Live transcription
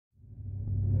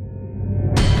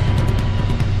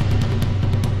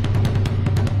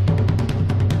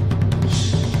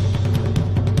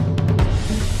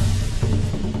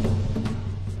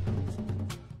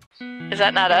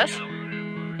that not us?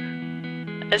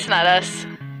 It's not us.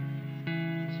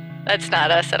 That's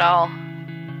not us at all.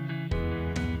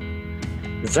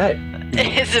 That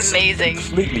It's amazing.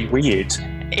 completely weird.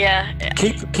 Yeah.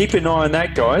 Keep an eye on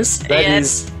that, guys. That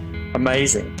is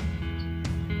amazing.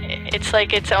 It's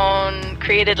like its own,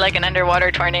 created like an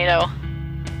underwater tornado.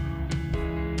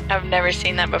 I've never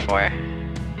seen that before.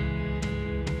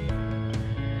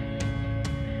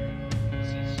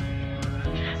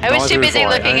 I was too busy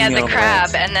looking at the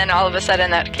crab, and then all of a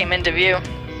sudden that came into view.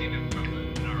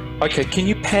 Okay, can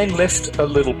you pan left a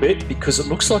little bit, because it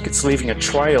looks like it's leaving a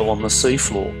trail on the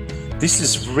seafloor. This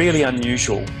is really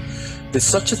unusual. There's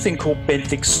such a thing called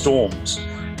benthic storms,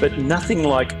 but nothing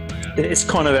like, it's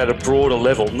kind of at a broader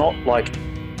level, not like,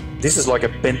 this is like a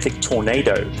benthic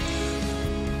tornado.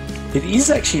 It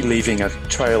is actually leaving a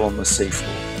trail on the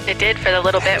seafloor. It did for the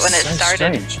little bit when it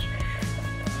started. Strange.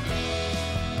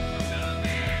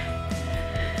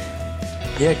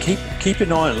 Yeah, keep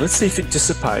an eye on it. Let's see if it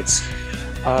dissipates.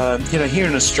 Here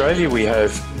in Australia we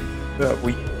have,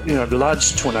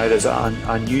 large tornadoes are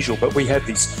unusual, but we have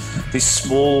these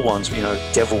small ones,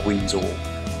 devil winds or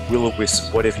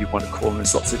will-o-wisp, whatever you want to call them.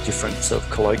 There's lots of different sort of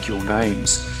colloquial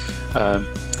names.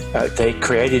 They're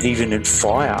created even in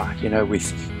fire,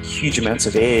 with huge amounts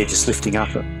of air just lifting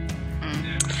up it.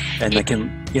 And they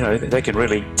can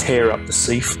really tear up the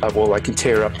sea, they can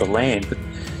tear up the land. But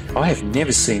I have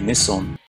never seen this on